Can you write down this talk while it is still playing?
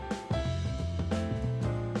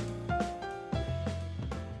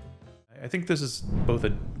I think this is both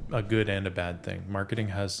a good and a bad thing. Marketing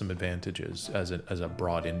has some advantages as a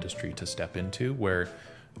broad industry to step into, where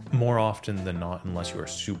more often than not, unless you are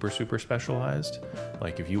super, super specialized,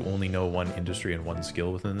 like if you only know one industry and one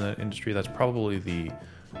skill within that industry, that's probably the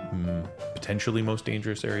potentially most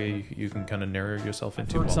dangerous area you can kind of narrow yourself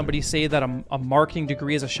into. I've heard somebody say that a marketing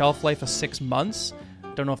degree has a shelf life of 6 months.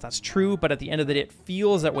 Don't know if that's true, but at the end of the day, it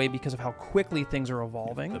feels that way because of how quickly things are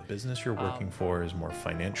evolving. The business you're working for is more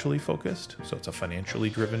financially focused, so it's a financially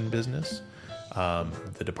driven business.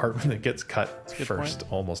 The department that gets cut first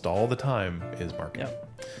almost all the time is marketing.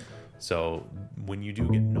 Yep. So when you do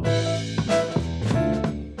get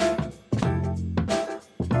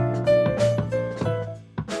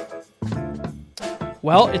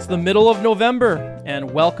Well, it's the middle of November,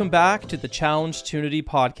 and welcome back to the Challenge-tunity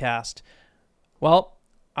podcast. Well,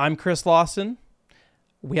 I'm Chris Lawson.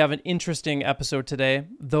 We have an interesting episode today,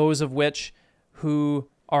 those of which who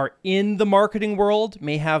are in the marketing world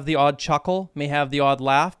may have the odd chuckle, may have the odd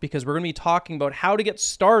laugh, because we're going to be talking about how to get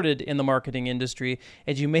started in the marketing industry,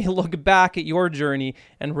 and you may look back at your journey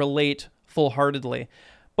and relate full-heartedly.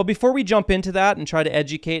 But before we jump into that and try to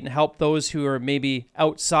educate and help those who are maybe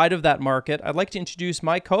outside of that market, I'd like to introduce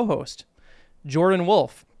my co-host, Jordan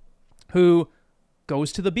Wolf, who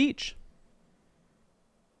goes to the beach.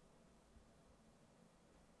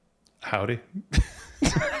 Howdy.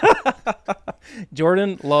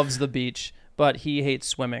 Jordan loves the beach, but he hates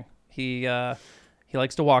swimming. He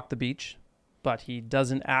likes to walk the beach, but he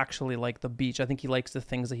doesn't actually like the beach. I think he likes the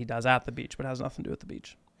things that he does at the beach, but it has nothing to do with the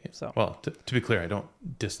beach. Yeah. So, well, to be clear, I don't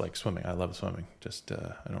dislike swimming. I love swimming. Just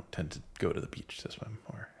I don't tend to go to the beach to swim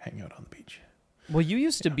or hang out on the beach. Well, you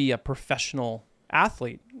used to be a professional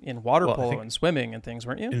athlete in water polo and swimming and things,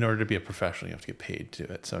 weren't you? In order to be a professional, you have to get paid to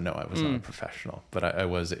it. So no, I was not a professional, but I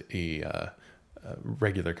was a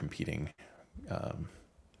regular competing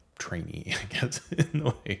trainee, I guess, in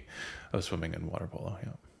the way of swimming and water polo. Yeah.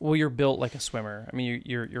 Well, you're built like a swimmer. I mean,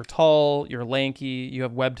 you're tall, you're lanky, you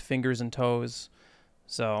have webbed fingers and toes.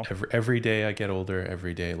 So every day I get older,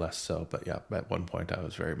 every day less so. But yeah, at one point I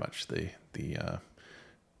was very much the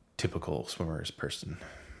typical swimmer's person.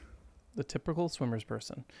 The typical swimmer's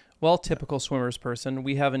person. Well, typical swimmer's person.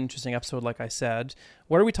 We have an interesting episode, like I said.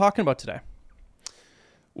 What are we talking about today?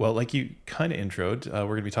 Well, like you kind of introed, we're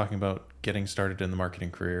going to be talking about getting started in the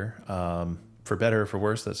marketing career. For better or for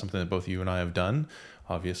worse, that's something that both you and I have done,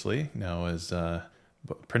 obviously. Now, as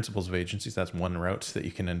principals of agencies, that's one route that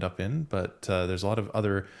you can end up in. But there's a lot of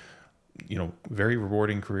other, very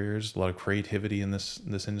rewarding careers, a lot of creativity in this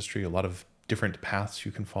industry, a lot of different paths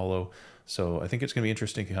you can follow. So I think it's going to be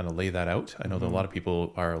interesting to kind of lay that out. I know that a lot of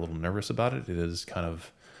people are a little nervous about it. It is kind of,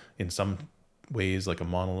 in some ways, like a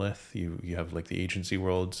monolith. You have like the agency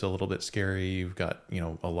world, it's a little bit scary. You've got,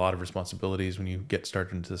 a lot of responsibilities when you get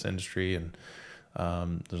started into this industry, and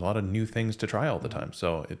there's a lot of new things to try all the time.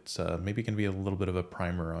 So it's maybe going to be a little bit of a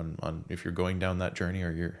primer on if you're going down that journey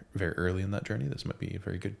or you're very early in that journey. This might be a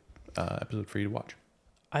very good episode for you to watch.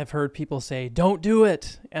 I've heard people say, don't do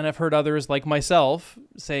it. And I've heard others like myself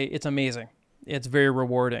say, it's amazing. It's very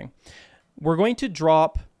rewarding. We're going to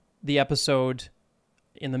drop the episode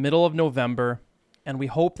in the middle of November, and we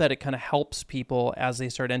hope that it kind of helps people as they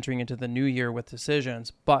start entering into the new year with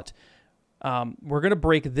decisions. But we're going to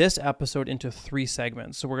break this episode into 3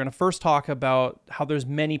 segments. So we're going to first talk about how there's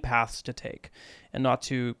many paths to take, and not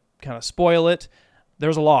to kind of spoil it,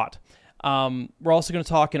 there's a lot. We're also going to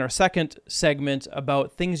talk in our second segment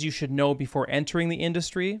about things you should know before entering the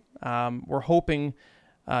industry. We're hoping,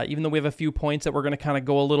 even though we have a few points, that we're going to kind of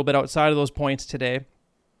go a little bit outside of those points today,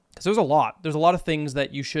 because there's a lot. There's a lot of things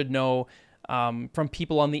that you should know from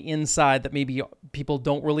people on the inside that maybe people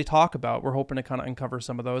don't really talk about. We're hoping to kind of uncover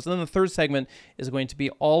some of those. And then the third segment is going to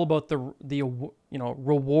be all about the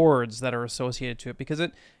rewards that are associated to it, because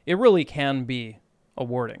it really can be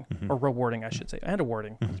awarding, or rewarding, I should say, and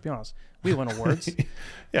awarding. Let's be honest, we win awards.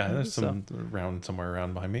 Yeah, there's some somewhere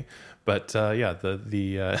around behind me, but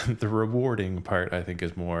the rewarding part, I think,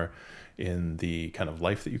 is more in the kind of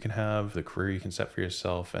life that you can have, the career you can set for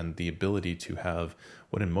yourself, and the ability to have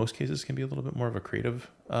what in most cases can be a little bit more of a creative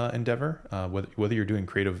endeavor, whether you're doing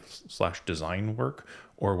creative/design work,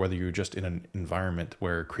 or whether you're just in an environment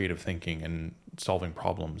where creative thinking and solving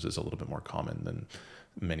problems is a little bit more common than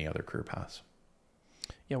many other career paths.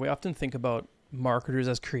 Yeah, we often think about marketers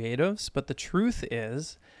as creatives, but the truth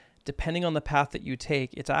is, depending on the path that you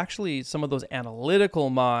take, it's actually some of those analytical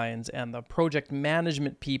minds and the project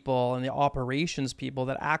management people and the operations people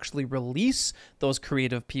that actually release those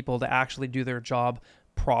creative people to actually do their job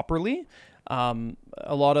properly. A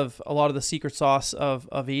lot of the secret sauce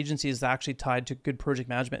of agencies is actually tied to good project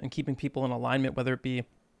management and keeping people in alignment, whether it be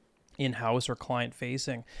in-house or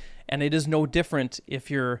client-facing. And it is no different if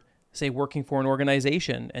you're, say, working for an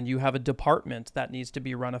organization and you have a department that needs to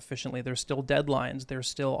be run efficiently. There's still deadlines. There's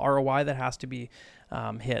still ROI that has to be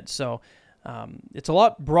hit. So it's a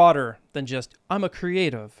lot broader than just, I'm a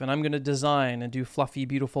creative and I'm going to design and do fluffy,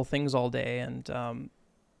 beautiful things all day and,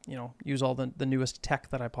 use all the newest tech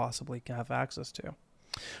that I possibly can have access to.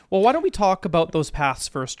 Well, why don't we talk about those paths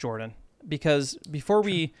first, Jordan? Because before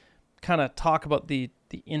we kind of talk about the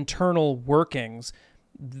internal workings,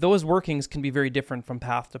 those workings can be very different from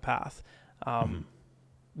path to path.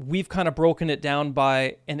 We've kind of broken it down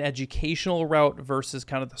by an educational route versus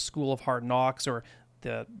kind of the school of hard knocks or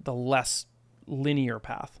the less linear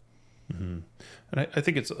path. Mm-hmm. And I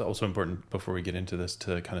think it's also important before we get into this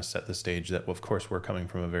to kind of set the stage that, of course, we're coming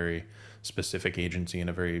from a very specific agency and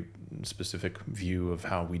a very specific view of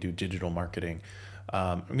how we do digital marketing.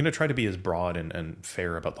 I'm going to try to be as broad and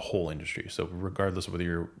fair about the whole industry. So regardless of whether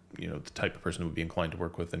you're, the type of person who would be inclined to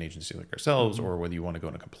work with an agency like ourselves, or whether you want to go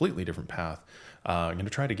in a completely different path, we're going to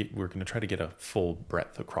try to get a full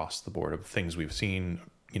breadth across the board of things we've seen,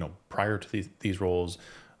 prior to these roles.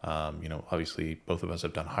 Obviously both of us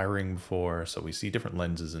have done hiring before, so we see different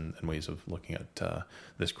lenses and ways of looking at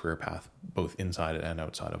this career path, both inside and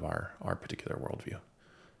outside of our particular worldview.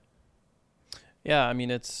 Yeah, I mean,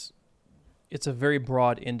 it's a very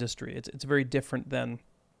broad industry. It's very different than,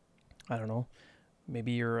 I don't know,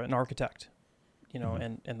 maybe you're an architect,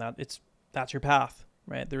 and that's your path,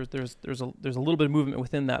 right? There's a little bit of movement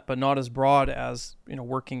within that, but not as broad as,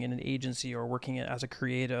 working in an agency or working as a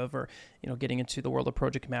creative or, getting into the world of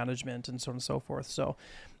project management and so on and so forth. So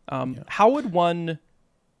how would one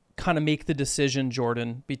kind of make the decision,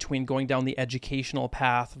 Jordan, between going down the educational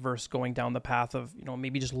path versus going down the path of,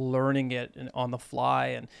 maybe just learning it on the fly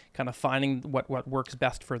and kind of finding what works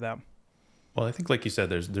best for them? Well, I think, like you said,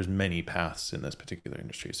 there's many paths in this particular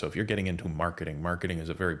industry. So if you're getting into marketing is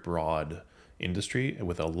a very broad industry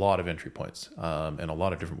with a lot of entry points and a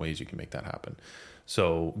lot of different ways you can make that happen.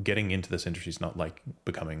 So getting into this industry is not like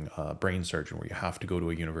becoming a brain surgeon where you have to go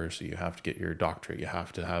to a university, you have to get your doctorate, you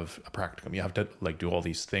have to have a practicum, you have to do all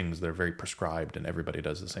these things that are very prescribed and everybody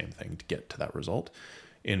does the same thing to get to that result.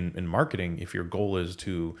 In marketing, if your goal is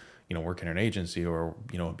to work in an agency or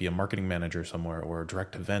be a marketing manager somewhere or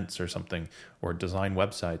direct events or something or design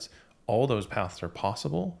websites, all those paths are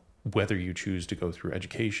possible, whether you choose to go through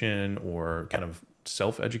education or kind of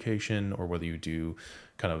self-education, or whether you do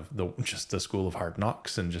kind of just the school of hard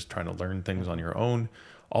knocks and just trying to learn things on your own.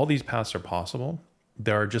 All these paths are possible.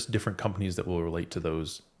 There are just different companies that will relate to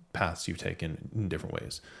those paths you've taken in different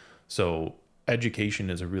ways. So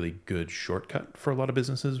education is a really good shortcut for a lot of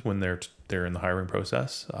businesses when they're in the hiring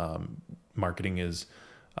process. Marketing is,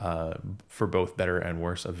 for both better and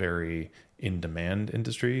worse, a very in-demand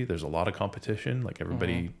industry. There's a lot of competition. Like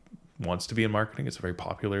everybody wants to be in marketing. It's a very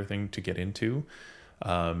popular thing to get into.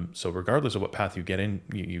 So regardless of what path you get in,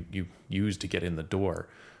 you use to get in the door,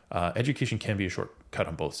 education can be a shortcut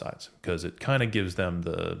on both sides because it kind of gives them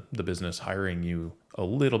the business hiring you a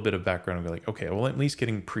little bit of background and be like, okay, well, at least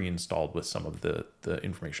getting pre-installed with some of the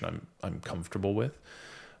information I'm comfortable with.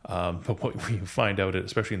 But what we find out,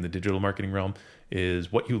 especially in the digital marketing realm,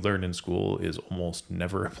 is what you learn in school is almost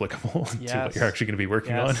never applicable to what you're actually going to be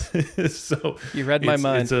working on. So you read my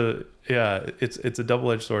mind. It's a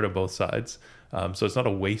double-edged sword on both sides. So it's not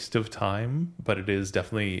a waste of time, but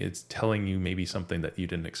it's telling you maybe something that you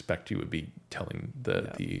didn't expect you would be telling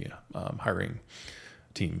the hiring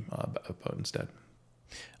team about instead.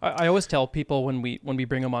 I always tell people when we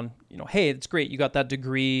bring them on, hey, it's great, you got that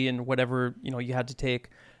degree and whatever you had to take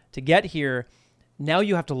to get here. Now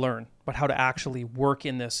you have to learn about how to actually work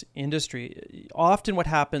in this industry. Often what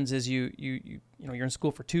happens is you're in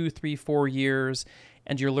school for 2, 3, 4 years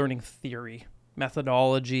and you're learning theory,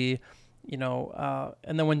 methodology,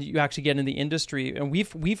 and then when you actually get in the industry, and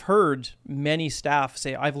we've heard many staff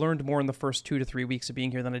say, I've learned more in the first 2 to 3 weeks of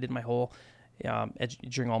being here than I did my whole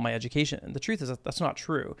during all my education. And the truth is that's not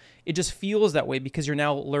true. It just feels that way because you're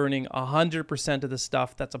now learning 100% of the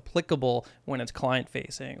stuff that's applicable when it's client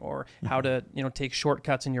facing, or how to take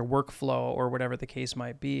shortcuts in your workflow or whatever the case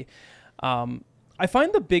might be. I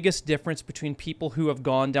find the biggest difference between people who have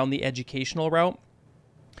gone down the educational route,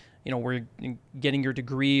 where you're getting your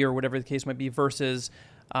degree or whatever the case might be, versus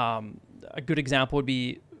a good example would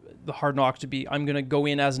be the hard knocks to be, I'm going to go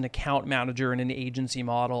in as an account manager in an agency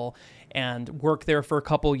model and work there for a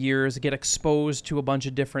couple years, get exposed to a bunch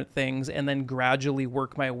of different things, and then gradually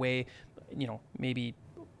work my way, maybe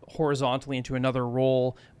horizontally into another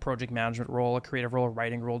role, project management role, a creative role, a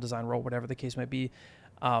writing role, design role, whatever the case might be.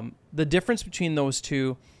 The difference between those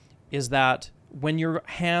two is that when you're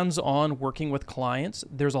hands-on working with clients,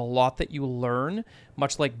 there's a lot that you learn,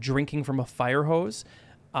 much like drinking from a fire hose,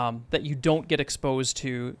 that you don't get exposed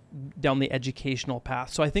to down the educational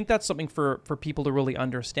path. So I think that's something for people to really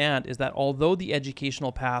understand, is that although the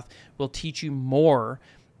educational path will teach you more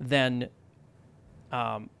than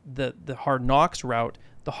the hard knocks route,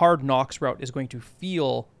 the hard knocks route is going to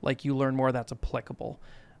feel like you learn more that's applicable.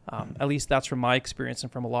 At least that's from my experience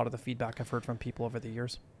and from a lot of the feedback I've heard from people over the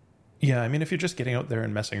years. Yeah, I mean, if you're just getting out there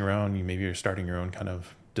and messing around, maybe you're starting your own kind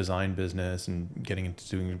of design business and getting into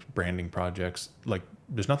doing branding projects, like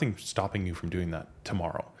there's nothing stopping you from doing that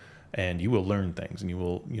tomorrow. And you will learn things, and you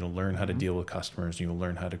will learn how to deal with customers, and you'll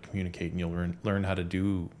learn how to communicate, and you'll learn how to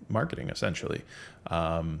do marketing essentially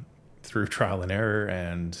through trial and error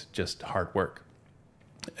and just hard work.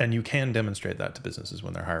 And you can demonstrate that to businesses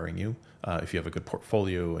when they're hiring you. If you have a good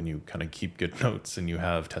portfolio and you kind of keep good notes and you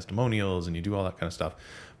have testimonials and you do all that kind of stuff.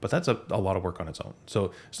 But that's a lot of work on its own.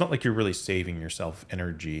 So it's not like you're really saving yourself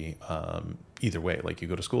energy either way. Like you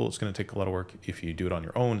go to school, it's going to take a lot of work. If you do it on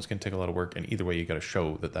your own, it's going to take a lot of work. And either way, you got to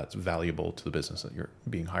show that that's valuable to the business that you're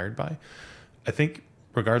being hired by. I think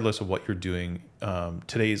regardless of what you're doing,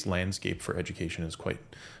 today's landscape for education is quite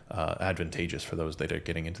advantageous for those that are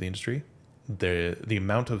getting into the industry. The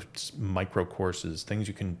amount of micro courses, things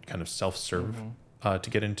you can kind of self-serve to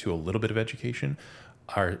get into a little bit of education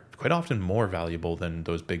are quite often more valuable than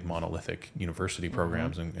those big monolithic university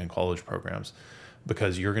programs and college programs,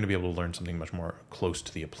 because you're going to be able to learn something much more close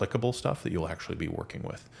to the applicable stuff that you'll actually be working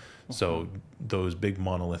with. So those big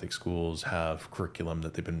monolithic schools have curriculum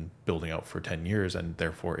that they've been building out for 10 years, and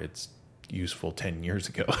therefore it's useful 10 years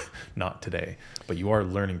ago, not today. But you are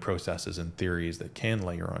learning processes and theories that can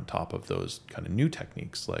layer on top of those kind of new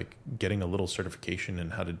techniques, like getting a little certification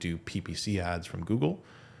in how to do PPC ads from Google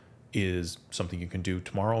is something you can do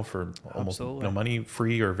tomorrow for almost no money,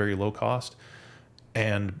 free or very low cost.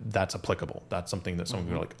 And that's applicable. That's something that someone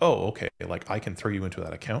can go like, oh, okay, like I can throw you into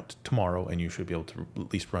that account tomorrow and you should be able to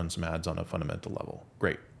at least run some ads on a fundamental level.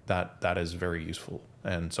 Great. That is very useful.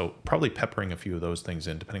 And so probably peppering a few of those things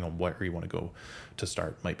in, depending on where you want to go to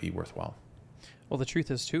start, might be worthwhile. Well, the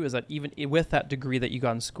truth is, too, is that even with that degree that you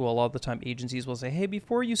got in school, a lot of the time agencies will say, hey,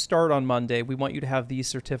 before you start on Monday, we want you to have these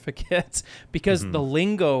certificates, because the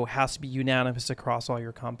lingo has to be unanimous across all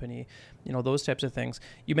your company, those types of things.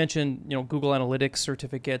 You mentioned, Google Analytics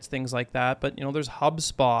certificates, things like that, but, there's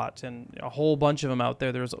HubSpot and a whole bunch of them out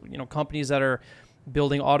there. There's, companies that are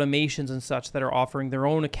building automations and such that are offering their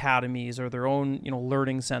own academies or their own,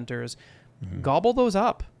 learning centers. Gobble those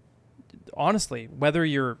up. Honestly, whether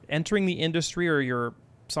you're entering the industry or you're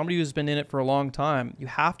somebody who's been in it for a long time, you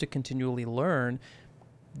have to continually learn.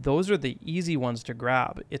 Those are the easy ones to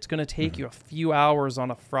grab. It's going to take you a few hours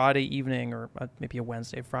on a Friday evening, or maybe a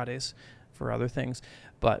Wednesday, Fridays for other things.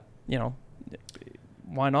 But,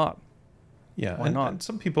 why not? Yeah. Why not? And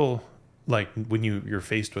some people, like when you're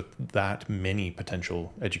faced with that many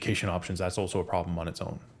potential education options, that's also a problem on its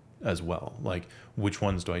own as well. Like, which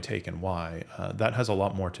ones do I take and why? That has a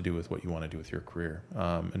lot more to do with what you want to do with your career.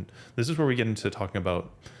 And this is where we get into talking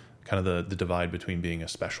about kind of the divide between being a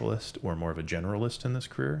specialist or more of a generalist in this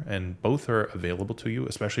career. And both are available to you,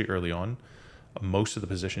 especially early on. Most of the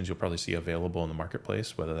positions you'll probably see available in the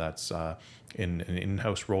marketplace, whether that's in an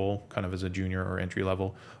in-house role, kind of as a junior or entry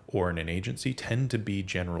level, or in an agency, tend to be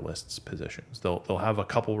generalists positions. They'll have a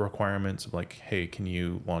couple requirements of like, hey, can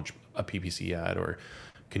you launch a PPC ad, or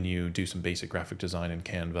can you do some basic graphic design in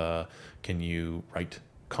Canva? Can you write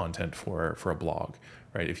content for a blog,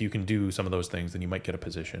 right? If you can do some of those things, then you might get a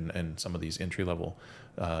position in some of these entry-level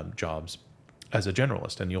jobs as a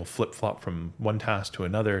generalist, and you'll flip-flop from one task to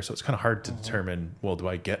another. So it's kind of hard to determine, well, do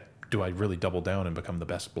I really double down and become the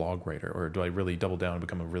best blog writer, or do I really double down and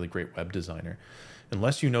become a really great web designer?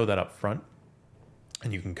 Unless you know that up front,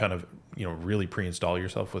 and you can kind of, really pre-install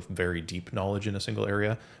yourself with very deep knowledge in a single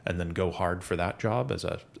area and then go hard for that job as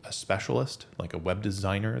a specialist, like a web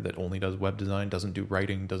designer that only does web design, doesn't do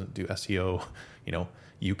writing, doesn't do SEO,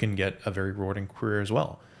 you can get a very rewarding career as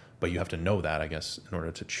well. But you have to know that, I guess, in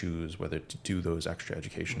order to choose whether to do those extra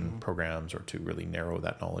education programs or to really narrow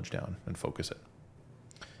that knowledge down and focus it.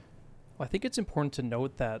 Well, I think it's important to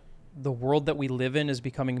note that the world that we live in is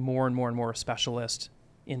becoming more and more and more specialist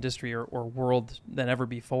industry or world than ever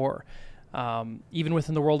before. Even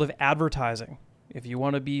within the world of advertising, if you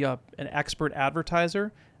want to be an expert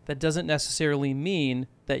advertiser, that doesn't necessarily mean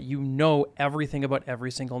that you know everything about every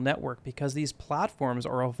single network, because these platforms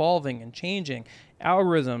are evolving and changing.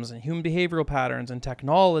 Algorithms and human behavioral patterns and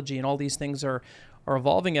technology and all these things are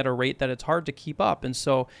evolving at a rate that it's hard to keep up. And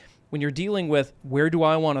so when you're dealing with, where do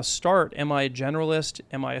I want to start? Am I a generalist?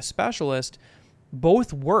 Am I a specialist?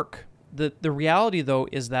 Both work. The reality, though,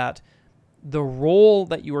 is that the role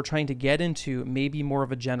that you are trying to get into may be more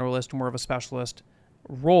of a generalist, more of a specialist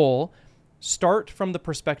role. Start from the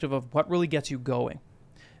perspective of what really gets you going.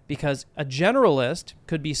 Because a generalist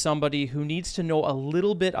could be somebody who needs to know a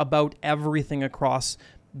little bit about everything across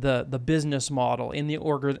the business model in the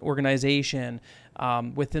organization,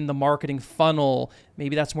 within the marketing funnel.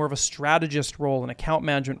 Maybe that's more of a strategist role, an account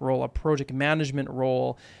management role, a project management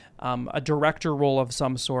role, a director role of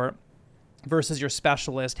some sort. Versus your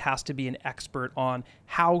specialist has to be an expert on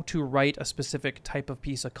how to write a specific type of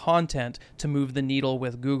piece of content to move the needle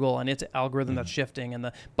with Google and its algorithm that's shifting, and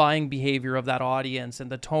the buying behavior of that audience,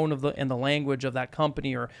 and the tone of the language of that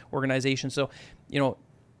company or organization. So,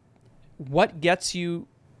 what gets you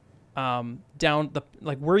down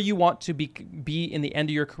where you want to be in the end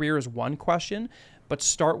of your career is one question, but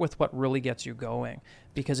start with what really gets you going.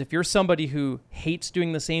 Because if you're somebody who hates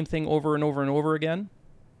doing the same thing over and over and over again,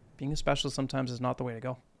 being a specialist sometimes is not the way to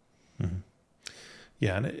go. Mm-hmm.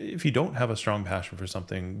 Yeah, and if you don't have a strong passion for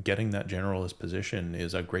something, getting that generalist position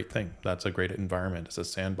is a great thing. That's a great environment. It's a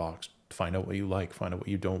sandbox. Find out what you like, find out what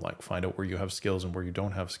you don't like, find out where you have skills and where you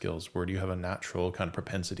don't have skills, where do you have a natural kind of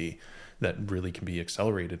propensity that really can be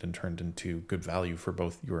accelerated and turned into good value for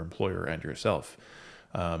both your employer and yourself.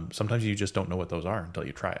 Sometimes you just don't know what those are until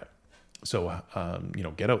you try it. So,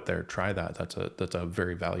 get out there, try that. That's a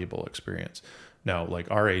very valuable experience. Now, like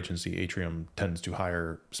our agency, Atrium, tends to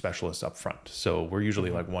hire specialists up front. So we're usually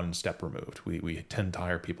like one step removed. We tend to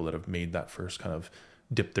hire people that have made that first kind of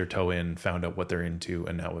dip their toe in, found out what they're into,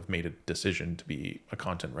 and now have made a decision to be a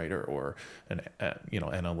content writer or an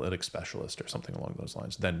analytics specialist or something along those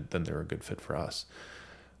lines. Then they're a good fit for us.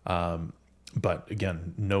 But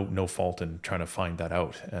again, no fault in trying to find that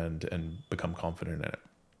out and become confident in it.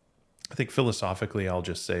 I think philosophically, I'll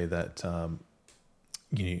just say that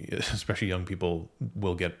especially young people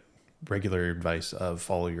will get regular advice of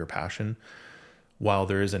follow your passion. While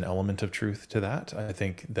there is an element of truth to that, I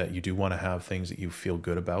think that you do want to have things that you feel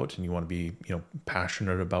good about, and you want to be,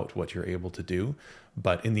 passionate about what you're able to do.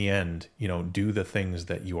 But in the end, do the things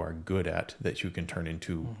that you are good at that you can turn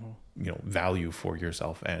into, value for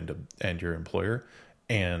yourself and your employer,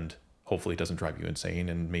 and hopefully it doesn't drive you insane,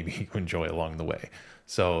 and maybe you enjoy along the way.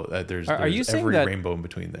 So there's every rainbow in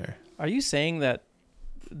between there. Are you saying that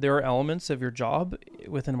there are elements of your job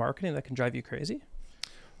within marketing that can drive you crazy?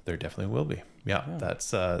 There definitely will be. Yeah.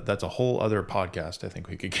 That's a whole other podcast. I think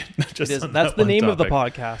we could get that's the name of the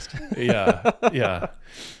podcast. Yeah.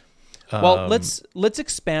 Well, let's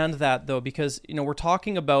expand that though, because we're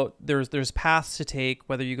talking about there's paths to take,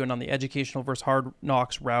 whether you're going on the educational versus hard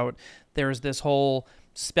knocks route. There's this whole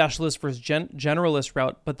specialist versus generalist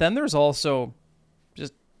route, but then there's also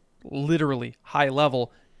just literally high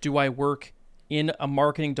level. Do I work in a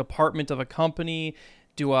marketing department of a company?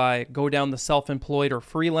 Do I go down the self-employed or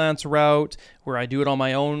freelance route where I do it on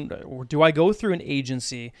my own? Or do I go through an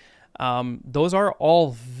agency? Those are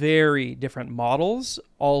all very different models.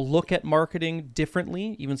 All look at marketing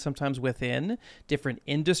differently, even sometimes within. Different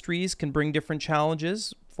industries can bring different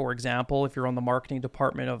challenges. For example, if you're on the marketing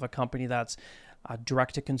department of a company that's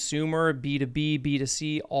direct-to-consumer, B2B,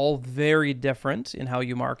 B2C, all very different in how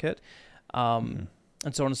you market, and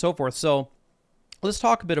so on and so forth. So let's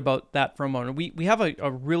talk a bit about that for a moment. We have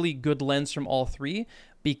a really good lens from all three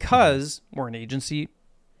because we're an agency.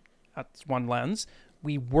 That's one lens.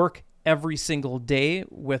 We work every single day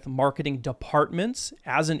with marketing departments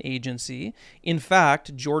as an agency. In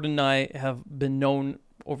fact, Jordan and I have been known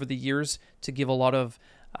over the years to give a lot of,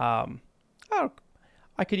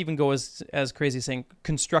 I could even go as crazy as saying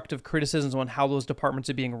constructive criticisms on how those departments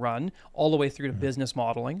are being run, all the way through to business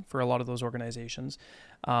modeling for a lot of those organizations.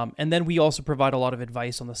 And then we also provide a lot of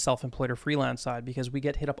advice on the self-employed or freelance side, because we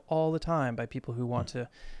get hit up all the time by people who want to,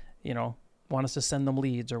 want us to send them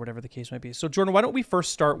leads or whatever the case might be. So Jordan, why don't we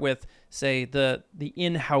first start with, say, the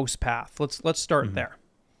in-house path? Let's start there.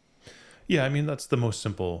 Yeah, I mean, that's the most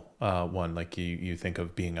simple one. Like you think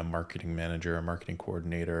of being a marketing manager, a marketing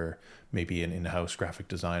coordinator, maybe an in-house graphic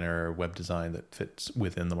designer or web design that fits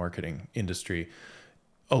within the marketing industry.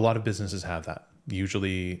 A lot of businesses have that.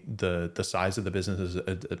 Usually the size of the business is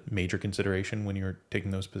a major consideration when you're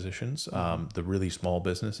taking those positions. The really small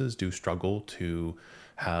businesses do struggle to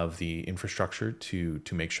have the infrastructure to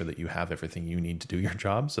make sure that you have everything you need to do your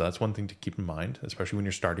job. So that's one thing to keep in mind, especially when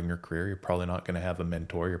you're starting your career. You're probably not going to have a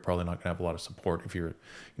mentor. You're probably not going to have a lot of support if you're,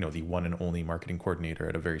 the one and only marketing coordinator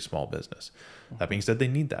at a very small business. That being said, they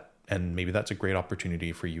need that. And maybe that's a great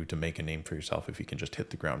opportunity for you to make a name for yourself if you can just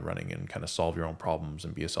hit the ground running and kind of solve your own problems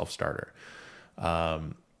and be a self-starter.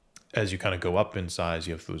 as you kind of go up in size,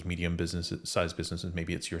 you have those medium size businesses.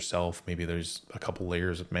 Maybe it's yourself. Maybe there's a couple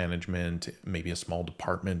layers of management, maybe a small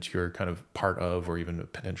department you're kind of part of, or even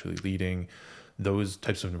potentially leading. Those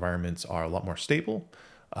types of environments are a lot more stable,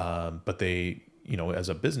 but they, as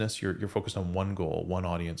a business, you're focused on one goal, one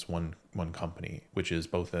audience, one company, which is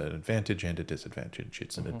both an advantage and a disadvantage.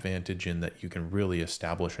 It's an advantage in that you can really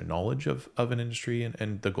establish a knowledge of an industry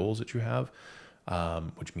and the goals that you have,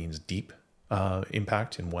 which means deep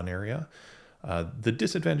impact in one area. The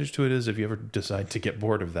disadvantage to it is if you ever decide to get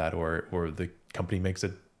bored of that, or the company makes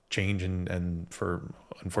a change and for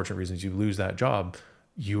unfortunate reasons you lose that job,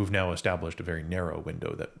 you've now established a very narrow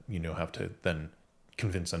window that have to then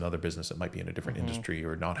convince another business that might be in a different industry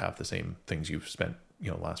or not have the same things you've spent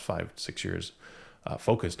last 5-6 years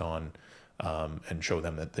focused on, and show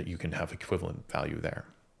them that you can have equivalent value there.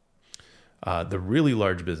 The really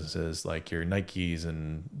large businesses like your Nikes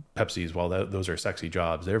and Pepsis, while those are sexy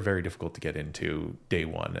jobs, they're very difficult to get into day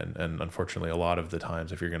one. And unfortunately, a lot of the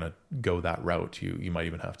times, if you're going to go that route, you might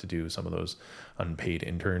even have to do some of those unpaid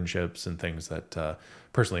internships and things that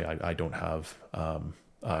personally, I don't have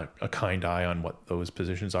a kind eye on what those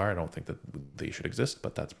positions are. I don't think that they should exist,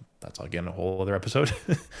 but that's again, a whole other episode.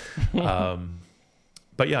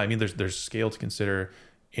 But yeah, I mean, there's scale to consider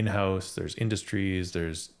in-house, there's industries,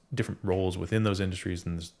 there's different roles within those industries,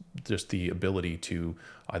 and there's just the ability to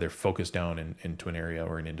either focus down into an area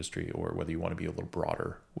or an industry, or whether you want to be a little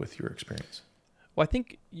broader with your experience. Well, I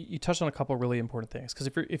think you touched on a couple of really important things, because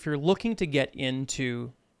if you're looking to get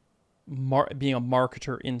into being a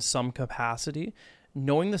marketer in some capacity,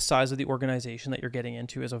 knowing the size of the organization that you're getting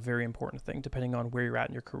into is a very important thing, depending on where you're at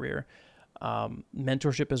in your career.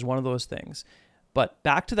 Mentorship is one of those things. But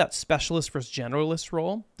back to that specialist versus generalist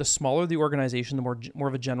role, the smaller the organization, the more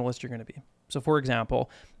of a generalist you're going to be. So for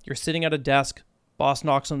example, you're sitting at a desk, boss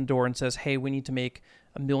knocks on the door and says, hey, we need to make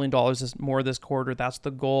 $1 million more this quarter. That's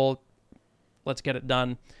the goal. Let's get it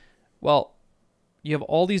done. Well, you have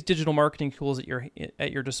all these digital marketing tools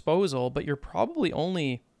at your disposal, but you're probably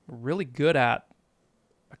only really good at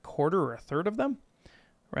a quarter or a third of them,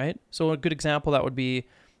 right? So a good example that would be,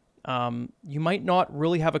 you might not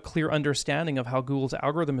really have a clear understanding of how Google's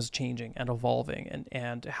algorithm is changing and evolving,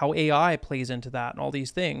 and how AI plays into that and all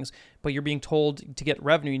these things, but you're being told to get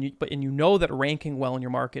revenue, and you know that ranking well in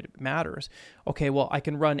your market matters. Okay, well, I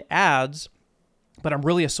can run ads, but I'm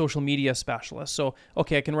really a social media specialist. So,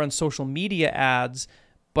 okay, I can run social media ads,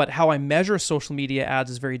 but how I measure social media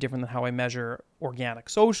ads is very different than how I measure organic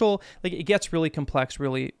social. Like, it gets really complex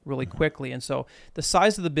really, really quickly. And so the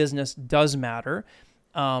size of the business does matter.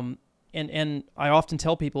 And I often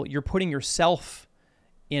tell people, you're putting yourself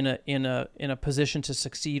in a position to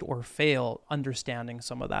succeed or fail, understanding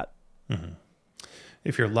some of that. Mm-hmm.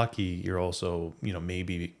 If you're lucky, you're also,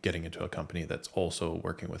 maybe getting into a company that's also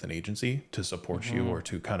working with an agency to support you, or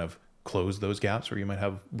to kind of close those gaps where you might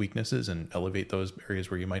have weaknesses and elevate those areas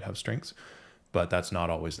where you might have strengths. But that's not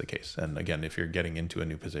always the case. And again, if you're getting into a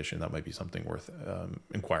new position, that might be something worth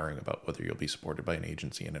inquiring about, whether you'll be supported by an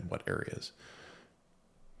agency and in what areas.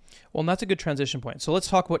 Well, and that's a good transition point. So let's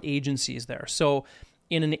talk about agencies there. So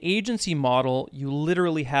in an agency model, you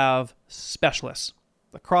literally have specialists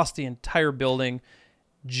across the entire building,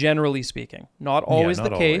 generally speaking. Not always the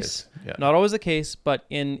case. Yeah. Not always the case, but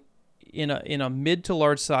in a mid to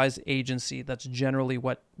large size agency, that's generally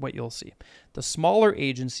what you'll see. The smaller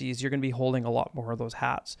agencies, you're going to be holding a lot more of those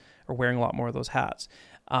hats, or wearing a lot more of those hats.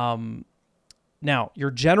 Now, your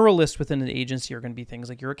generalists within an agency are going to be things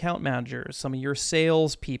like your account managers, some of your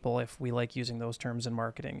sales people, if we like using those terms in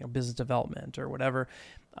marketing, or business development or whatever.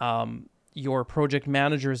 Your project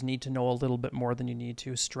managers need to know a little bit more than you need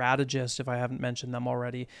to. Strategists, if I haven't mentioned them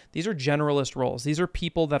already. These are generalist roles. These are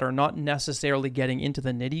people that are not necessarily getting into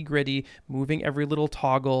the nitty-gritty, moving every little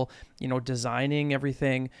toggle, designing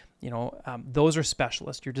everything. Those are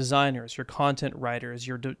specialists. Your designers, your content writers,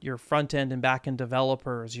 your front-end and back-end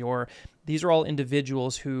developers. These are all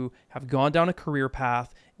individuals who have gone down a career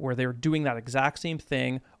path where they're doing that exact same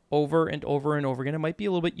thing over and over and over again. It might be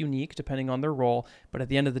a little bit unique depending on their role, but at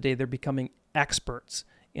the end of the day, they're becoming experts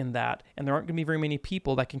in that. And there aren't going to be very many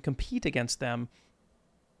people that can compete against them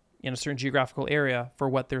in a certain geographical area for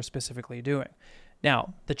what they're specifically doing.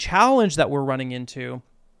 Now, the challenge that we're running into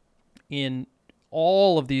in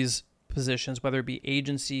all of these positions, whether it be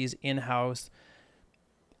agencies, in-house,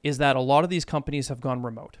 is that a lot of these companies have gone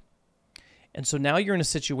remote. And so now you're in a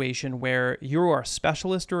situation where you are a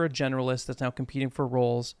specialist or a generalist that's now competing for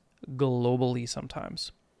roles globally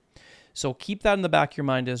sometimes. So keep that in the back of your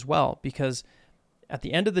mind as well, because at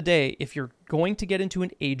the end of the day, if you're going to get into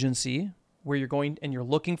an agency where you're going and you're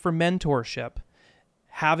looking for mentorship,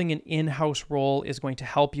 having an in-house role is going to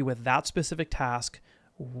help you with that specific task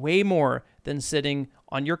way more than sitting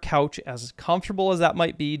on your couch, as comfortable as that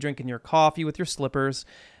might be, drinking your coffee with your slippers.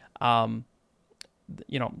 Getting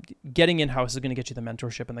in-house is going to get you the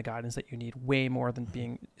mentorship and the guidance that you need way more than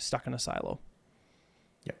being stuck in a silo.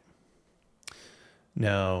 Yep.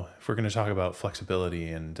 Now, if we're going to talk about flexibility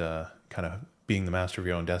and kind of being the master of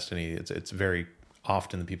your own destiny, it's very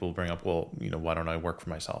often that people bring up, well, why don't I work for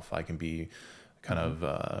myself? I can be kind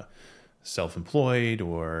of self-employed,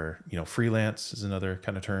 or freelance is another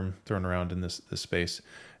kind of term thrown around in this space.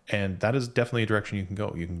 And that is definitely a direction you can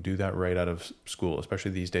go. You can do that right out of school,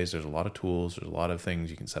 especially these days. There's a lot of tools. There's a lot of things.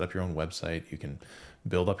 You can set up your own website. You can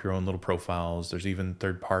build up your own little profiles. There's even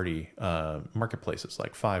third-party marketplaces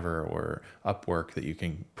like Fiverr or Upwork that you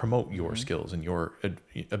can promote your skills and your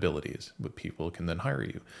abilities, but people can then hire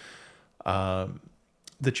you.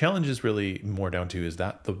 The challenge is really more down to, is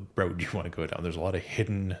that the road you want to go down? There's a lot of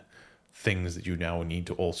hidden things that you now need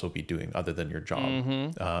to also be doing other than your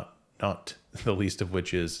job. Not the least of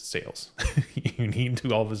which is sales. You need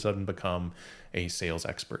to all of a sudden become a sales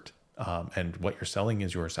expert. And what you're selling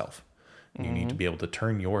is yourself. You need to be able to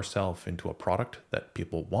turn yourself into a product that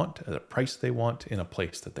people want at a price they want in a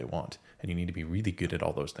place that they want. And you need to be really good at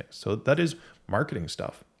all those things. So that is marketing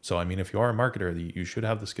stuff. So, if you are a marketer, you should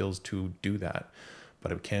have the skills to do that.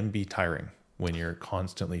 But it can be tiring when you're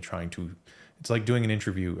constantly trying to. It's like doing an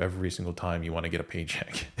interview every single time you want to get a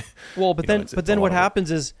paycheck. Well, but then what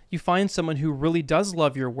happens is you find someone who really does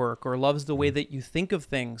love your work or loves the way that you think of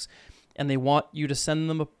things, and they want you to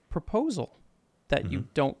send them a proposal that you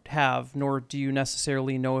don't have, nor do you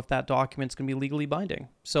necessarily know if that document's going to be legally binding.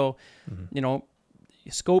 So,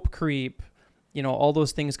 scope creep, all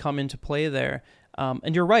those things come into play there.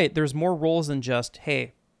 And you're right, there's more roles than just,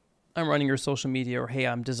 hey, I'm running your social media, or hey,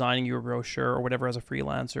 I'm designing your brochure, or whatever as a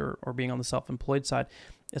freelancer, or being on the self-employed side.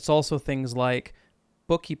 It's also things like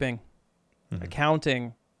bookkeeping,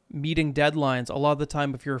 accounting, meeting deadlines. A lot of the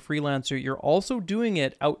time, if you're a freelancer, you're also doing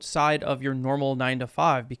it outside of your normal 9 to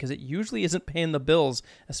 5, because it usually isn't paying the bills,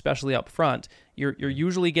 especially up front. You're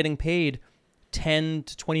usually getting paid 10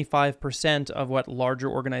 to 25% of what larger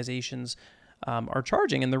organizations are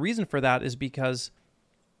charging. And the reason for that is because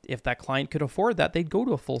if that client could afford that, they'd go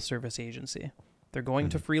to a full service agency. They're going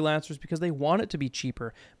to freelancers because they want it to be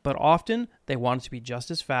cheaper, but often they want it to be just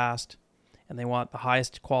as fast, and they want the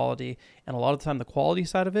highest quality. And a lot of the time, the quality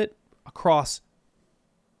side of it, across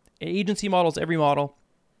agency models, every model,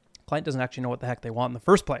 client doesn't actually know what the heck they want in the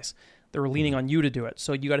first place. They're leaning on you to do it.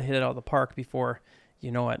 So you got to hit it out of the park before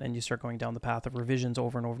you know it, and you start going down the path of revisions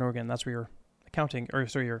over and over and over again. That's where your accounting,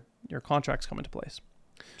 your contracts come into place.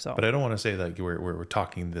 So, but I don't want to say that we're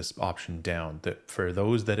talking this option down. That for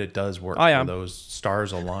those that it does work, where those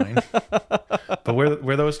stars align. But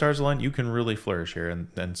where those stars align, you can really flourish here,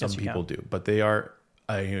 and some people do. But they are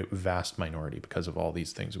a vast minority because of all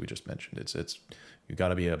these things we just mentioned. It's you got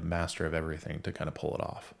to be a master of everything to kind of pull it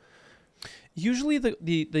off. Usually,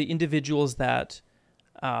 the individuals that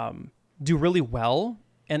do really well,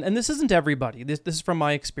 and this isn't everybody. This is from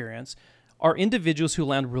my experience, are individuals who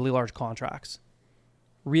land really large contracts.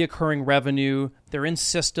 Reoccurring revenue, they're in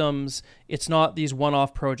systems. It's not these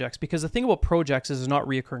one-off projects, because the thing about projects is there's not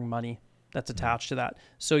reoccurring money that's attached to that.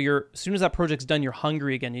 So as soon as that project's done, you're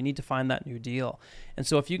hungry again. You need to find that new deal. And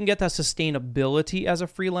so if you can get that sustainability as a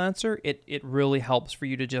freelancer, it really helps for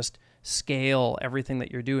you to just scale everything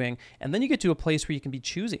that you're doing. And then you get to a place where you can be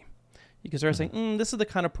choosy. You can start saying, this is the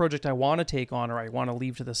kind of project I want to take on, or I want to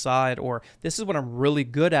leave to the side, or this is what I'm really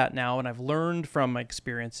good at now, and I've learned from my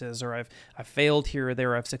experiences, or I've failed here or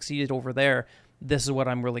there, I've succeeded over there. This is what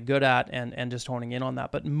I'm really good at, and just honing in on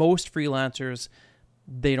that. But most freelancers,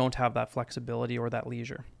 they don't have that flexibility or that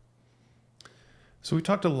leisure. So we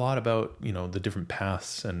talked a lot about, the different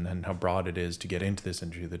paths and how broad it is to get into this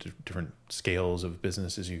industry, the different scales of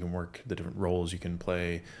businesses you can work, the different roles you can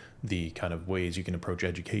play, the kind of ways you can approach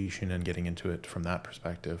education and getting into it from that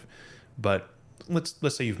perspective. But let's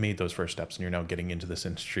say you've made those first steps and you're now getting into this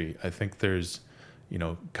industry. I think there's,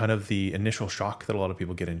 kind of the initial shock that a lot of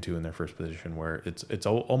people get into in their first position, where it's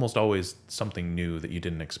almost always something new that you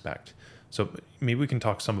didn't expect. So maybe we can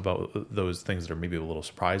talk some about those things that are maybe a little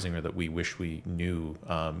surprising, or that we wish we knew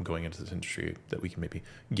going into this industry, that we can maybe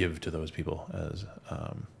give to those people as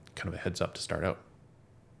kind of a heads up to start out.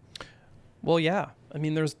 Well, yeah. I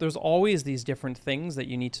mean, there's always these different things that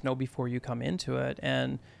you need to know before you come into it.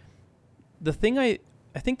 And the thing I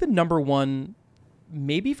think the number one,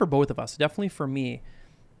 maybe for both of us, definitely for me,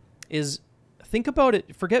 is think about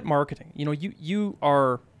it. Forget marketing. You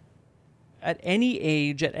are at any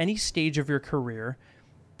age, at any stage of your career,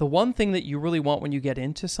 the one thing that you really want when you get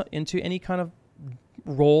into any kind of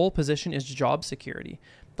role position is job security.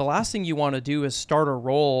 The last thing you want to do is start a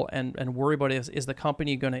role and worry about is the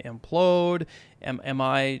company going to implode?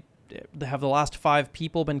 Have the last 5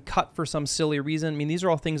 people been cut for some silly reason? I mean, these are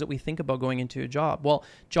all things that we think about going into a job. Well,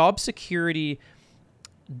 job security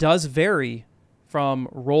does vary from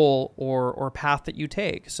role or path that you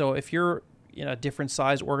take. So if you're in a different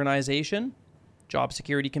size organization, job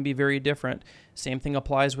security can be very different. Same thing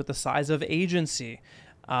applies with the size of agency.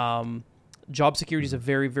 Job security is a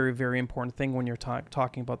very, very, very important thing when you're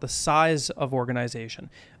talking about the size of organization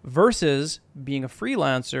versus being a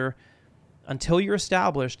freelancer. Until you're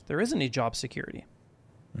established, there isn't any job security.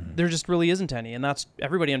 Mm-hmm. There just really isn't any. And that's,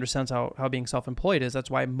 everybody understands how being self-employed is. That's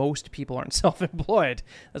why most people aren't self-employed.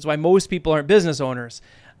 That's why most people aren't business owners.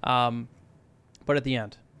 But at the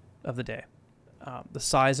end of the day, the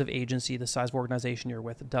size of agency, the size of organization you're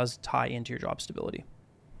with, does tie into your job stability.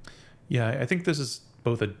 Yeah, I think this is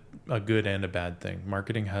both a good and a bad thing.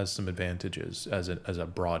 Marketing has some advantages as a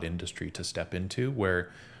broad industry to step into,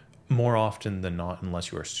 where more often than not,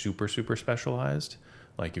 unless you are super, super specialized,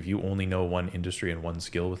 like if you only know one industry and one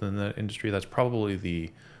skill within that industry, that's probably the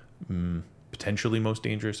potentially most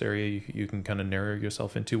dangerous area you can kind of narrow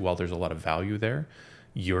yourself into. While there's a lot of value there,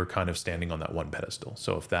 you're kind of standing on that one pedestal.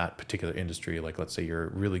 So if that particular industry, like let's say you're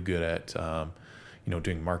really good at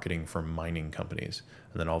doing marketing for mining companies,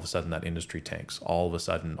 and then all of a sudden that industry tanks, all of a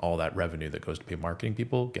sudden all that revenue that goes to pay marketing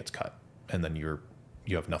people gets cut, and then you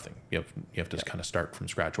have nothing. You have to kind of start from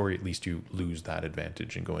scratch, or at least you lose that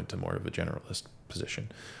advantage and go into more of a generalist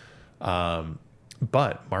position.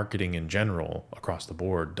 But marketing in general across the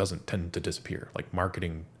board doesn't tend to disappear. Like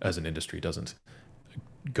marketing as an industry doesn't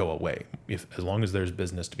go away. As long as there's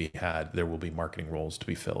business to be had, there will be marketing roles to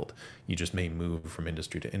be filled. You just may move from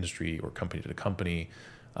industry to industry or company to company.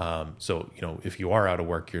 So if you are out of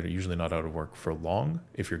work, you're usually not out of work for long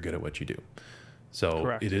if you're good at what you do. So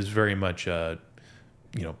Correct. It is very much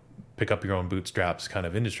pick up your own bootstraps kind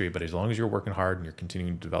of industry. But as long as you're working hard and you're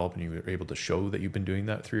continuing to develop and you're able to show that you've been doing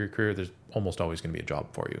that through your career, there's almost always going to be a job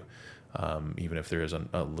for you, even if there is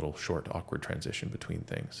a little short, awkward transition between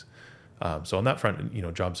things. So on that front,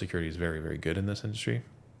 job security is very, very good in this industry.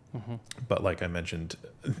 Mm-hmm. But like I mentioned,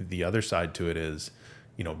 the other side to it is,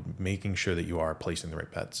 making sure that you are placing the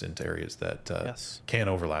right bets into areas that yes. can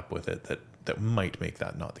overlap with it, that might make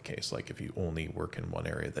that not the case. Like if you only work in one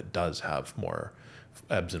area that does have more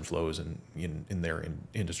ebbs and flows in their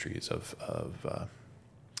industries of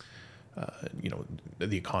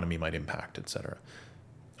the economy might impact, et cetera.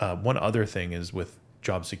 One other thing is with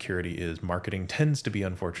job security is marketing tends to be,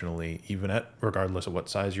 unfortunately, regardless of what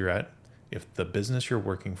size you're at, if the business you're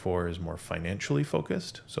working for is more financially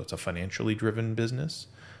focused, so it's a financially driven business,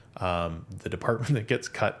 the department that gets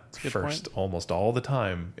cut first almost all the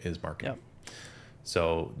time is marketing. Yep.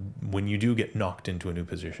 So when you do get knocked into a new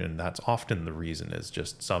position, that's often the reason is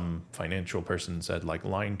just some financial person said, like,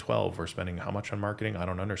 line 12, we're spending how much on marketing? I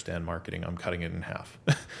don't understand marketing. I'm cutting it in half.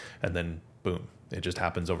 And then boom, it just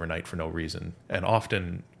happens overnight for no reason, and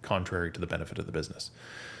often contrary to the benefit of the business.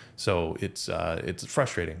 So it's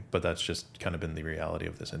frustrating, but that's just kind of been the reality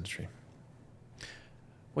of this industry.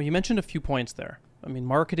 Well, you mentioned a few points there. I mean,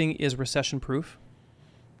 marketing is recession proof.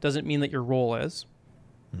 Doesn't mean that your role is.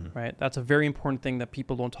 Mm-hmm. Right? That's a very important thing that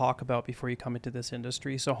people don't talk about before you come into this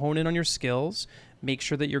industry. So hone in on your skills, make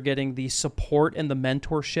sure that you're getting the support and the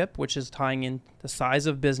mentorship, which is tying in the size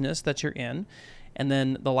of business that you're in. And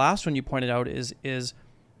then the last one you pointed out is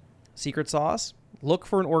secret sauce. Look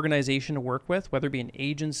for an organization to work with, whether it be an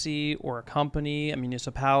agency or a company, a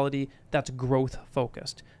municipality, that's growth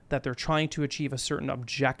focused, that they're trying to achieve a certain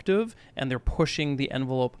objective and they're pushing the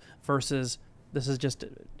envelope versus this is just,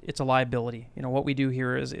 it's a liability. What we do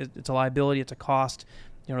here is it's a liability, it's a cost,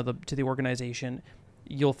 to the organization.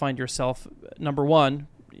 You'll find yourself, number one,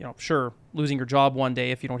 sure, losing your job one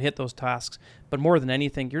day if you don't hit those tasks, but more than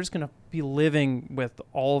anything, you're just going to be living with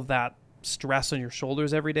all of that stress on your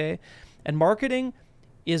shoulders every day. And marketing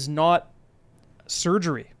is not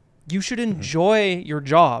surgery. You should enjoy your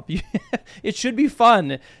job. It should be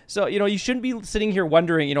fun. So, you shouldn't be sitting here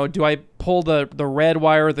wondering, do I pull the red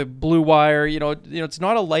wire, the blue wire? It's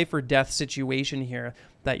not a life or death situation here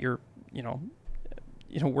that you're,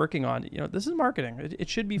 working on. This is marketing. It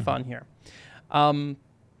should be fun here. I'd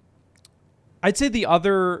say the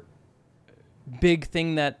other big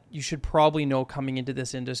thing that you should probably know coming into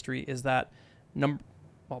this industry is that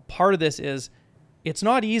part of this is it's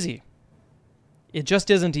not easy. It just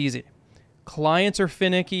isn't easy. Clients are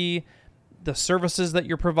finicky. The services that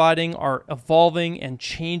you're providing are evolving and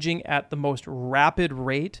changing at the most rapid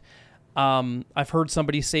rate. I've heard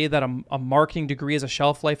somebody say that a marketing degree has a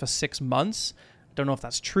shelf life of 6 months. Don't know if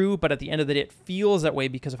that's true, but at the end of the day, it feels that way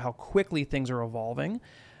because of how quickly things are evolving.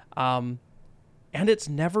 And it's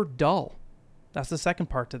never dull. That's the second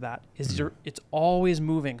part to that is it's always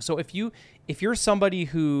moving. So if you're somebody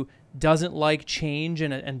who doesn't like change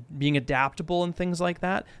and being adaptable and things like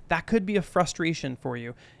that, that could be a frustration for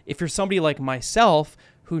you. If you're somebody like myself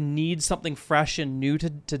who needs something fresh and new to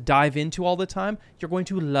dive into all the time, you're going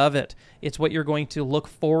to love it. It's what you're going to look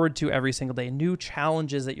forward to every single day. New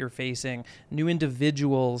challenges that you're facing, new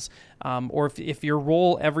individuals, or if your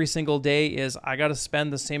role every single day is, I got to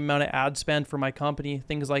spend the same amount of ad spend for my company,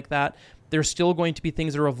 things like that, there's still going to be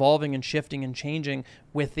things that are evolving and shifting and changing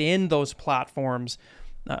within those platforms.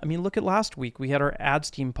 I mean, look at last week. We had our ads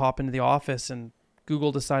team pop into the office and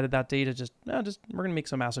Google decided that day to just we're going to make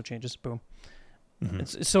some massive changes. Boom.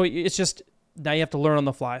 So it's just, now you have to learn on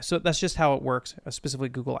the fly. So that's just how it works, specifically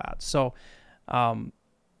Google Ads. So I don't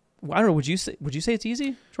know, would you say it's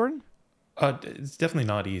easy, Jordan? It's definitely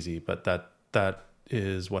not easy, but that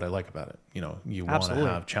is what I like about it. You know, you want to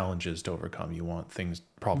have challenges to overcome. You want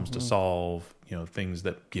problems to solve, you know, things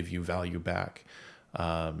that give you value back.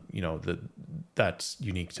 You know, that's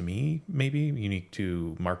unique to me, maybe unique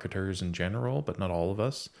to marketers in general, but not all of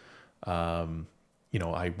us. You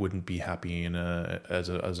know, I wouldn't be happy as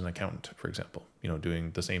an accountant, for example, you know,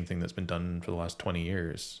 doing the same thing that's been done for the last 20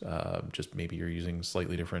 years. Just maybe you're using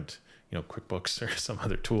slightly different, you know, QuickBooks or some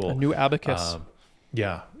other tool. A new abacus.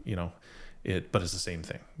 Yeah, you know, but it's the same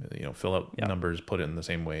thing. You know, fill out numbers, put it in the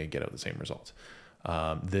same way, get out the same results.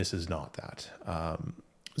 This is not that.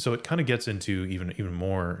 So it kind of gets into even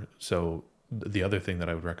more. So the other thing that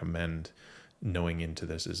I would recommend knowing into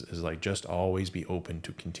this is like, just always be open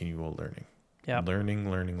to continual learning. Yeah.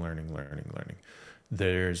 Learning.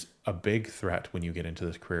 There's a big threat when you get into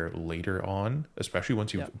this career later on, especially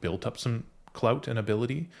once you've built up some clout and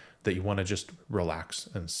ability, that you want to just relax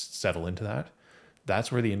and settle into that.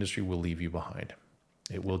 That's where the industry will leave you behind.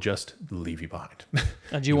 It will just leave you behind.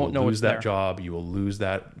 And you won't know lose that job. You will lose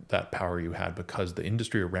that power you had because the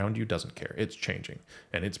industry around you doesn't care. It's changing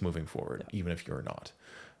and it's moving forward, even if you're not.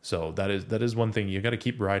 So that is one thing. You got to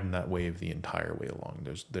keep riding that wave the entire way along.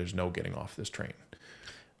 There's no getting off this train.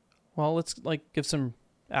 Well, let's give some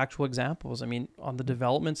actual examples. I mean, on the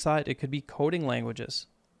development side, it could be coding languages,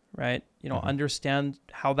 right? You know, understand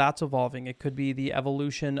how that's evolving. It could be the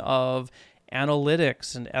evolution of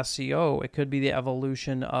analytics and SEO. It could be the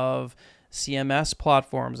evolution of CMS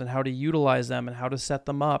platforms and how to utilize them and how to set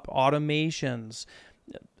them up, automations.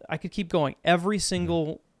 I could keep going. Every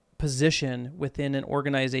single position within an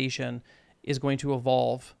organization is going to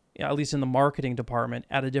evolve, at least in the marketing department,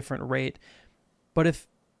 at a different rate. But if,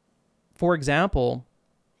 for example,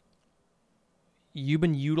 you've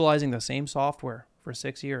been utilizing the same software for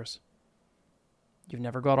 6 years, you've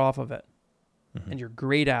never got off of it, and you're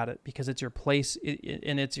great at it because it's your place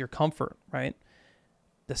and it's your comfort, right?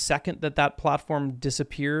 The second that platform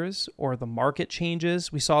disappears or the market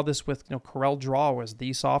changes, we saw this with, Corel Draw was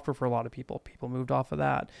the software for a lot of people. People moved off of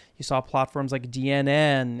that. You saw platforms like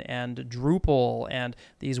DNN and Drupal and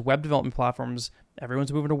these web development platforms.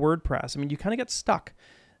 Everyone's moving to WordPress. I mean, you kind of get stuck.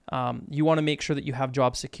 You want to make sure that you have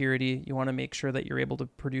job security. You want to make sure that you're able to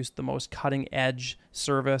produce the most cutting edge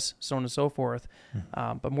service, so on and so forth.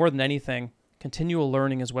 But more than anything, continual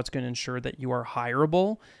learning is what's going to ensure that you are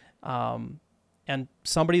hireable. And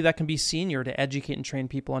somebody that can be senior to educate and train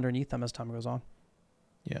people underneath them as time goes on.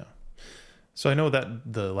 Yeah. So I know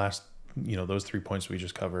that the last, those 3 points we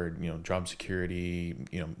just covered, job security,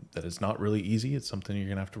 that it's not really easy. It's something you're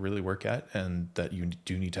going to have to really work at, and that you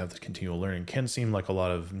do need to have this continual learning. Can seem like a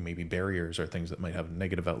lot of maybe barriers or things that might have a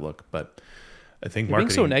negative outlook, but I think you're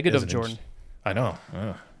marketing being so negative, Jordan. I know.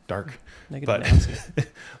 Dark. Negative, but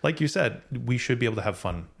like you said, we should be able to have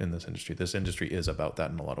fun in this industry. This industry is about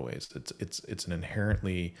that in a lot of ways. It's an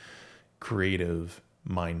inherently creative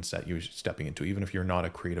mindset you're stepping into. Even if you're not a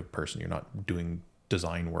creative person, you're not doing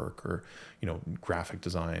design work or, graphic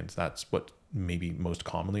designs. That's what maybe most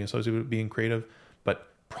commonly associated with being creative. But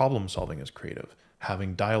problem solving is creative.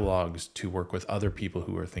 Having dialogues to work with other people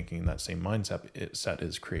who are thinking in that same mindset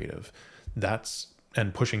is creative.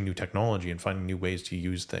 And pushing new technology and finding new ways to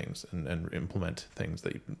use things and implement things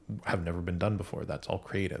that have never been done before. That's all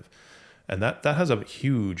creative. And that has a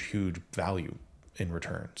huge, huge value in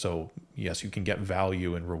return. So yes, you can get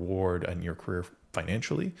value and reward in your career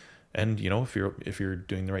financially. And, if you're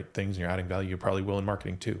doing the right things and you're adding value, you probably will in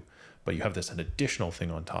marketing too. But you have an additional thing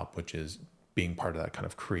on top, which is being part of that kind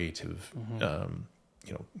of creative, I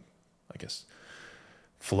guess,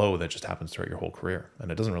 flow that just happens throughout your whole career. And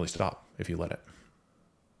it doesn't really stop if you let it.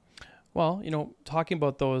 Well, talking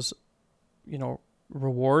about those,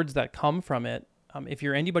 rewards that come from it, if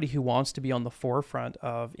you're anybody who wants to be on the forefront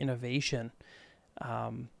of innovation,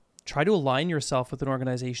 try to align yourself with an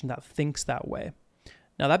organization that thinks that way.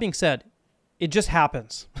 Now, that being said, it just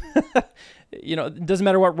happens. It doesn't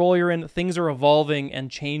matter what role you're in, things are evolving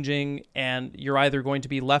and changing, and you're either going to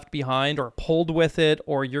be left behind or pulled with it,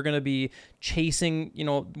 or you're going to be chasing,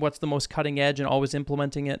 what's the most cutting edge and always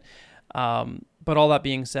implementing it. But all that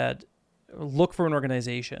being said, look for an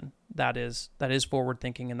organization that is forward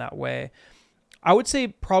thinking in that way. I would say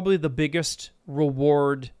probably the biggest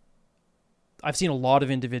reward, I've seen a lot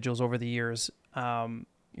of individuals over the years, find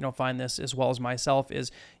this as well as myself,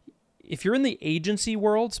 is if you're in the agency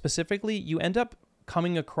world specifically, you end up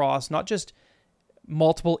coming across not just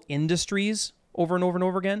multiple industries over and over and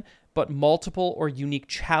over again, but multiple or unique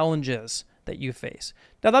challenges that you face.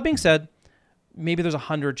 Now, that being said, maybe there's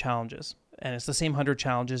 100 challenges and it's the same 100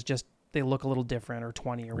 challenges, just they look a little different, or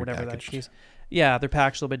 20 or whatever that case. Yeah, they're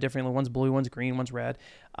packaged a little bit differently. One's blue, one's green, one's red.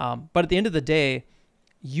 But at the end of the day,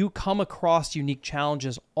 you come across unique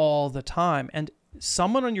challenges all the time, and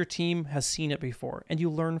someone on your team has seen it before, and you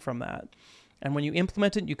learn from that. And when you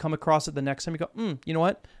implement it, you come across it the next time, you go, you know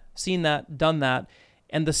what? Seen that, done that.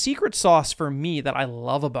 And the secret sauce for me that I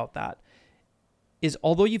love about that is,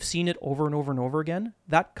 although you've seen it over and over and over again,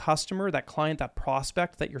 that customer, that client, that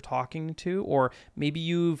prospect that you're talking to, or maybe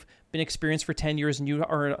you've been experienced for 10 years and you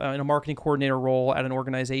are in a marketing coordinator role at an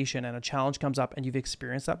organization and a challenge comes up and you've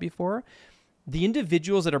experienced that before, the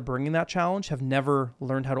individuals that are bringing that challenge have never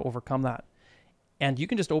learned how to overcome that. And you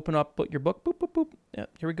can just open up your book, boop, boop, boop. Yeah,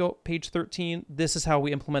 here we go, page 13. This is how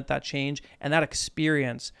we implement that change. And that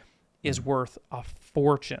experience is worth a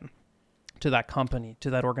fortune to that company,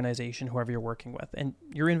 to that organization, whoever you're working with. And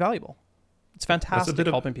you're invaluable. It's fantastic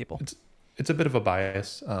helping people. It's a bit of a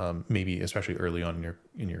bias, maybe especially early on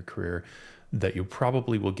in your career, that you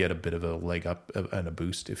probably will get a bit of a leg up and a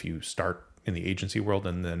boost if you start in the agency world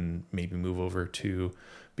and then maybe move over to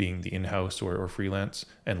being the in-house or freelance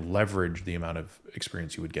and leverage the amount of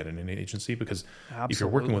experience you would get in an agency. Because If you're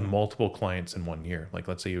working with multiple clients in 1 year, like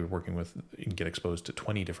let's say you can get exposed to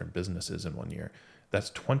 20 different businesses in 1 year, that's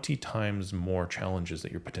 20 times more challenges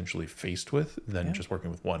that you're potentially faced with than just working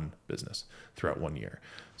with one business throughout 1 year.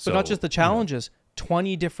 So, but not just the challenges,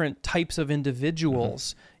 20 different types of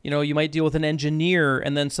individuals. Mm-hmm. You might deal with an engineer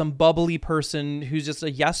and then some bubbly person who's just a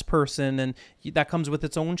yes person, and that comes with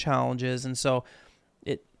its own challenges. And so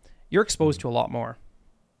you're exposed to a lot more.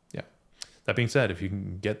 Yeah. That being said, if you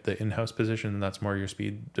can get the in-house position and that's more your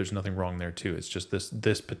speed, there's nothing wrong there too. It's just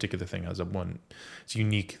this particular thing it's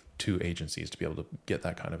unique to agencies to be able to get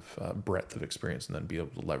that kind of breadth of experience and then be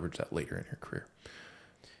able to leverage that later in your career.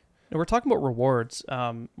 Now, we're talking about rewards.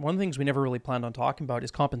 One of the things we never really planned on talking about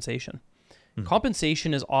is compensation. Mm-hmm.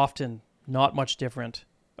 Compensation is often not much different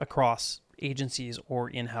across agencies or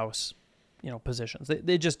in-house, positions.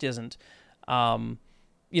 It just isn't.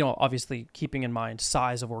 Obviously keeping in mind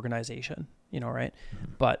size of organization, right?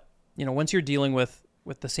 Mm-hmm. But, once you're dealing with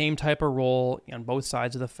the same type of role on both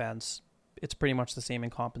sides of the fence, it's pretty much the same in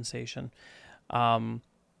compensation. Jordan,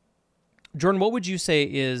 what would you say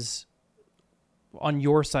is, on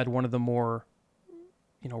your side, one of the more,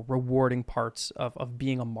 rewarding parts of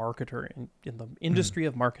being a marketer in the industry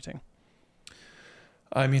of marketing?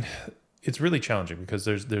 I mean, it's really challenging because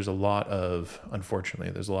there's a lot of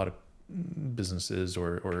businesses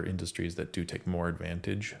or industries that do take more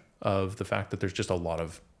advantage of the fact that there's just a lot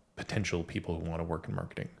of potential people who want to work in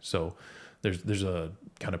marketing. So there's a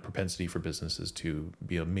kind of propensity for businesses to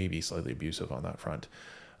be maybe slightly abusive on that front.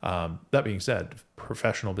 That being said,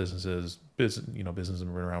 professional businesses have been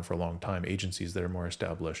around for a long time. Agencies that are more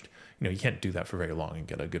established, you can't do that for very long and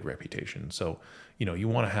get a good reputation. So, you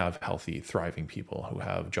want to have healthy, thriving people who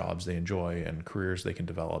have jobs they enjoy and careers they can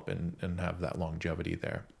develop and have that longevity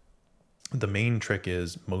there. The main trick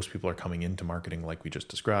is most people are coming into marketing like we just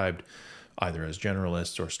described, either as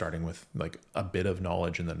generalists or starting with like a bit of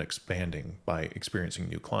knowledge and then expanding by experiencing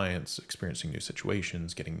new clients, experiencing new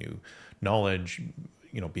situations, getting new knowledge,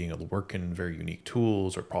 being able to work in very unique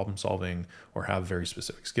tools or problem solving or have very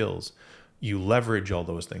specific skills. You leverage all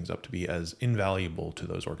those things up to be as invaluable to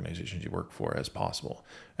those organizations you work for as possible.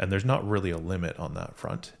 And there's not really a limit on that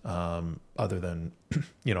front, other than,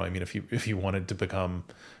 if you wanted to become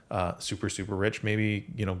super, super rich, maybe,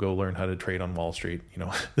 go learn how to trade on Wall Street.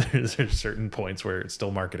 There's certain points where it's still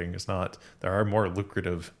marketing. There are more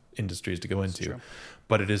lucrative industries to go into,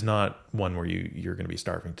 but it is not one where you're going to be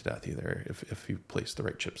starving to death either if you place the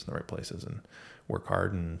right chips in the right places and work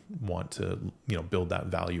hard and want to build that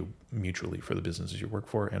value mutually for the businesses you work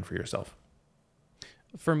for and for yourself.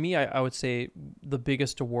 For me, I would say the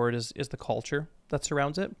biggest award is the culture that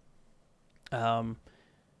surrounds it.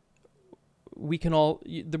 we can all,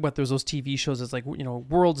 there's those TV shows, it's like,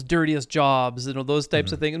 world's dirtiest jobs, those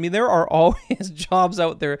types of things. I mean, there are always jobs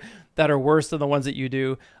out there that are worse than the ones that you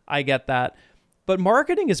do. I get that. But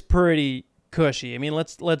marketing is pretty cushy. I mean,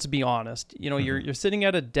 let's be honest. You're sitting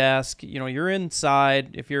at a desk, you're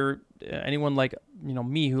inside. If you're anyone like,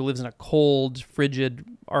 me who lives in a cold, frigid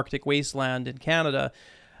Arctic wasteland in Canada,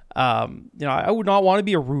 I would not want to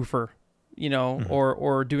be a roofer,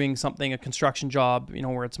 or doing a construction job,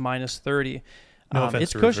 where it's minus 30. No offense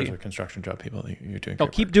it's to cushy. roofers or construction job people. You're doing No,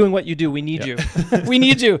 great keep work. doing what you do. We need you. We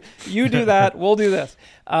need you. You do that. We'll do this.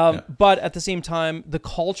 But at the same time, the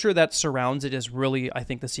culture that surrounds it is really, I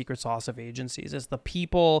think, the secret sauce of agencies. It's the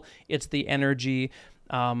people. It's the energy.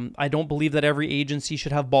 I don't believe that every agency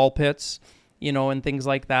should have ball pits, and things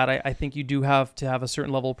like that. I think you do have to have a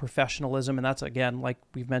certain level of professionalism. And that's, again, like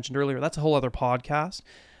we've mentioned earlier, that's a whole other podcast.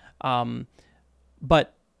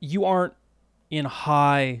 But you aren't in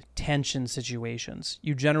high tension situations.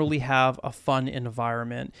 You generally have a fun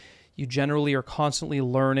environment. You generally are constantly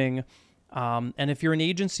learning. And if you're an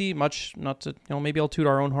agency, maybe I'll toot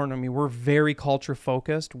our own horn. I mean, we're very culture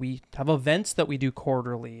focused. We have events that we do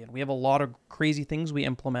quarterly, and we have a lot of crazy things we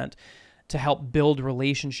implement to help build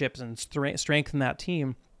relationships and strengthen that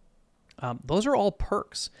team. Those are all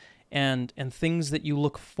perks and things that you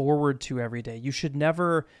look forward to every day. You should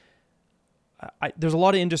never... there's a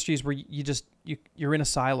lot of industries where you're in a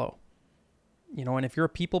silo, and if you're a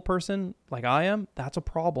people person like I am, that's a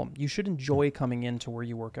problem. You should enjoy coming into where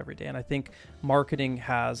you work every day. And I think marketing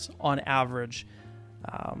has, on average,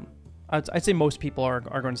 I'd say most people are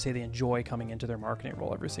going to say they enjoy coming into their marketing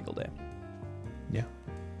role every single day.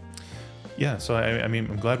 Yeah. So I mean,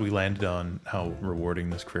 I'm glad we landed on how rewarding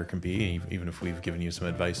this career can be, even if we've given you some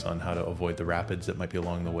advice on how to avoid the rapids that might be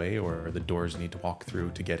along the way, or the doors you need to walk through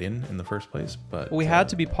to get in the first place. But we had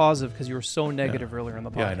to be positive because you were so negative earlier in the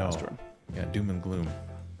podcast. Yeah, I know. Jordan. Yeah, doom and gloom.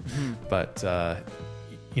 But I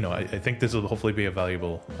think this will hopefully be a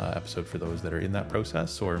valuable episode for those that are in that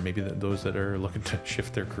process, or maybe those that are looking to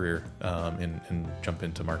shift their career and jump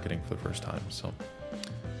into marketing for the first time. So,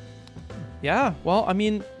 yeah. Well, I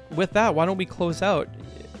mean, with that, why don't we close out?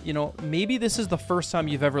 Maybe this is the first time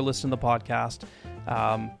you've ever listened to the podcast.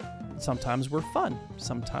 Sometimes we're fun.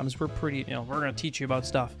 Sometimes we're pretty, we're going to teach you about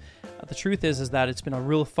stuff. The truth is that it's been a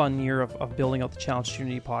real fun year of building out the Challenge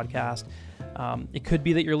Trinity podcast. It could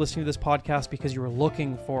be that you're listening to this podcast because you were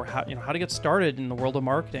looking for how to get started in the world of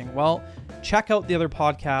marketing. Well, check out the other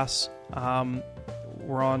podcasts.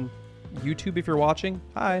 We're on YouTube if you're watching.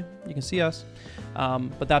 Hi, you can see us.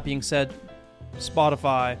 But that being said,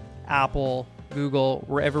 Spotify, Apple, Google,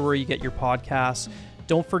 wherever you get your podcasts.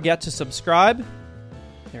 Don't forget to subscribe.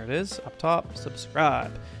 There it is, up top,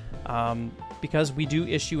 subscribe. Because we do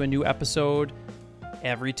issue a new episode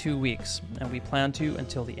every 2 weeks, and we plan to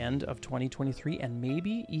until the end of 2023 and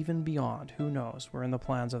maybe even beyond. Who knows? We're in the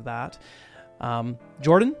plans of that.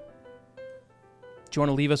 Jordan, do you want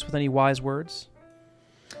to leave us with any wise words?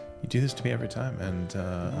 you do this to me every time, and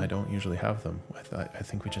I don't usually have them. I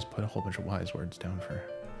think we just put a whole bunch of wise words down for,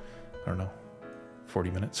 I don't know,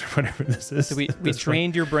 40 minutes or whatever this is. So we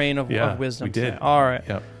trained your brain of wisdom. We did. Today. All right.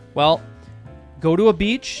 Yep. Well, go to a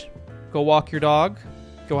beach, go walk your dog,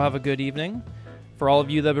 go have a good evening. For all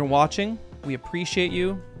of you that have been watching, we appreciate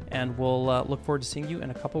you, and we'll look forward to seeing you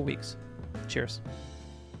in a couple weeks. Cheers.